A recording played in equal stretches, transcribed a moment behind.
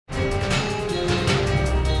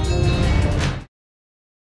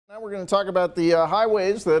We're going to talk about the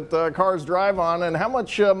highways that cars drive on and how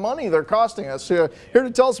much money they're costing us. Here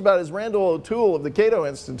to tell us about it is Randal O'Toole of the Cato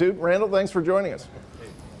Institute. Randal, thanks for joining us.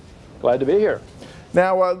 Glad to be here.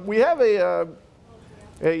 Now, we have a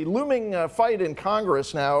looming fight in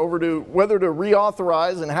Congress now over whether to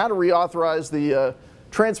reauthorize and how to reauthorize the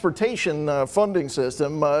transportation funding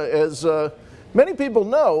system. As many people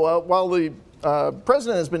know, while the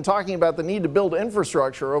President has been talking about the need to build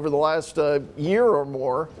infrastructure over the last year or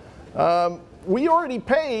more, we already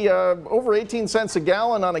pay over 18 cents a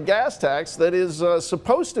gallon on a gas tax that is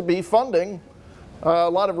supposed to be funding a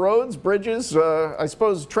lot of roads, bridges, I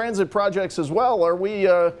suppose transit projects as well. Are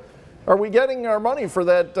we getting our money for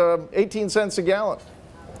that 18 cents a gallon?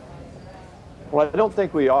 Well, I don't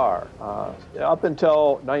think we are. Up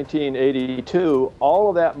until 1982, all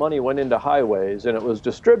of that money went into highways, and it was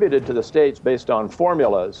distributed to the states based on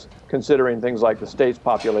formulas, considering things like the state's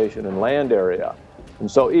population and land area. And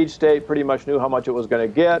so each state pretty much knew how much it was going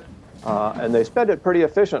to get, and they spent it pretty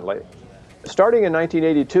efficiently. Starting in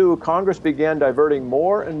 1982, Congress began diverting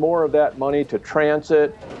more and more of that money to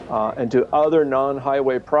transit and to other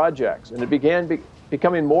non-highway projects, and it began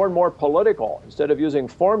becoming more and more political. Instead of using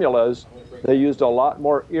formulas, they used a lot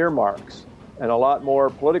more earmarks and a lot more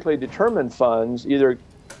politically determined funds, either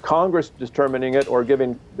Congress determining it or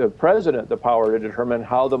giving the president the power to determine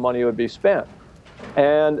how the money would be spent.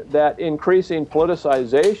 And that increasing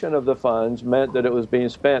politicization of the funds meant that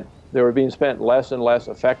they were being spent less and less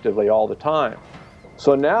effectively all the time.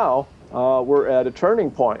 So now we're at a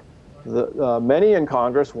turning point. Many in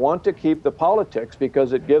Congress want to keep the politics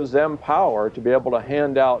because it gives them power to be able to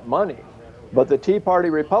hand out money. But the Tea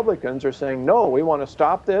Party Republicans are saying, no, we want to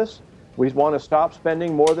stop this. We want to stop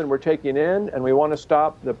spending more than we're taking in, and we want to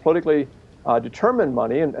stop the politically determined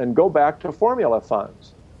money and go back to formula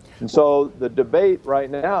funds. And so the debate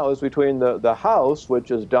right now is between the House,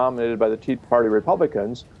 which is dominated by the Tea Party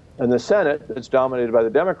Republicans, and the Senate, that's dominated by the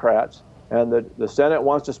Democrats. And the Senate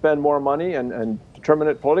wants to spend more money and determine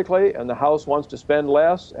it politically, and the House wants to spend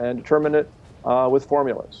less and determine it with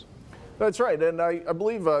formulas. That's right, and I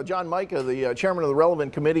believe John Mica, the chairman of the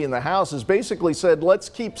relevant committee in the House, has basically said, let's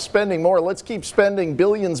keep spending more, let's keep spending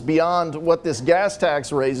billions beyond what this gas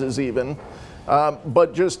tax raises even,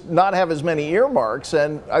 but just not have as many earmarks.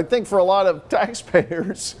 And I think for a lot of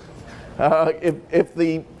taxpayers, if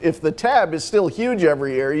the tab is still huge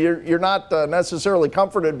every year, you're not necessarily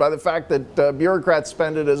comforted by the fact that bureaucrats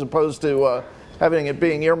spend it as opposed to having it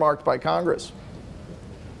being earmarked by Congress.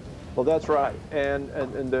 Well, that's right. And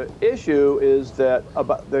the issue is that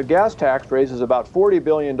the gas tax raises about $40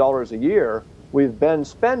 billion a year. We've been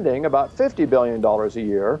spending about $50 billion a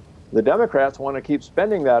year. The Democrats want to keep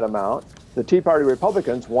spending that amount. The Tea Party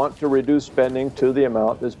Republicans want to reduce spending to the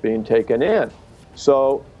amount that's being taken in.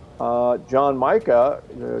 So John Mica,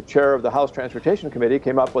 the chair of the House Transportation Committee,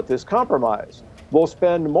 came up with this compromise. We'll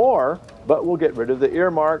spend more, but we'll get rid of the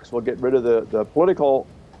earmarks, we'll get rid of the political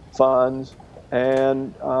funds,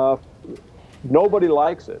 and nobody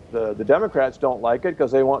likes it. The Democrats don't like it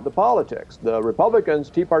because they want the politics. The Republicans,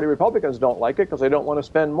 Tea Party Republicans, don't like it because they don't want to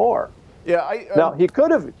spend more. Yeah. Now, he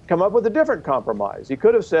could have come up with a different compromise. He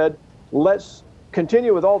could have said, let's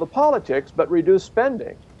continue with all the politics, but reduce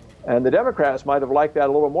spending. And the Democrats might have liked that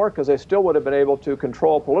a little more because they still would have been able to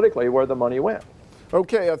control politically where the money went.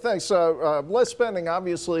 Okay, thanks. Less spending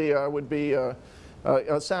obviously would be a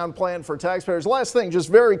sound plan for taxpayers. Last thing, just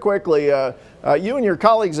very quickly, you and your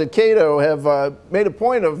colleagues at Cato have made a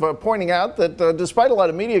point of pointing out that despite a lot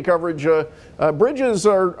of media coverage, bridges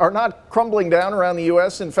are not crumbling down around the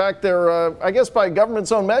U.S. In fact, they're, I guess by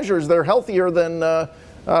government's own measures, they're healthier than,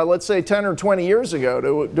 let's say, 10 or 20 years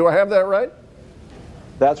ago. Do I have that right?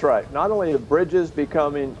 That's right. Not only have bridges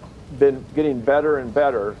been getting better and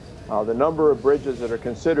better, the number of bridges that are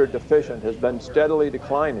considered deficient has been steadily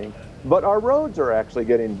declining, but our roads are actually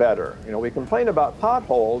getting better. You know, we complain about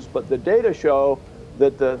potholes, but the data show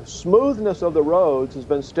that the smoothness of the roads has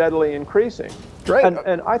been steadily increasing. Great.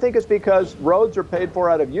 And I think it's because roads are paid for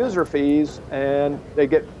out of user fees, and they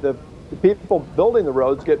get the people building the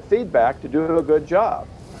roads get feedback to do a good job.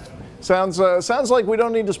 Sounds like we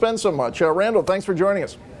don't need to spend so much. Randal, thanks for joining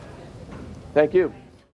us. Thank you.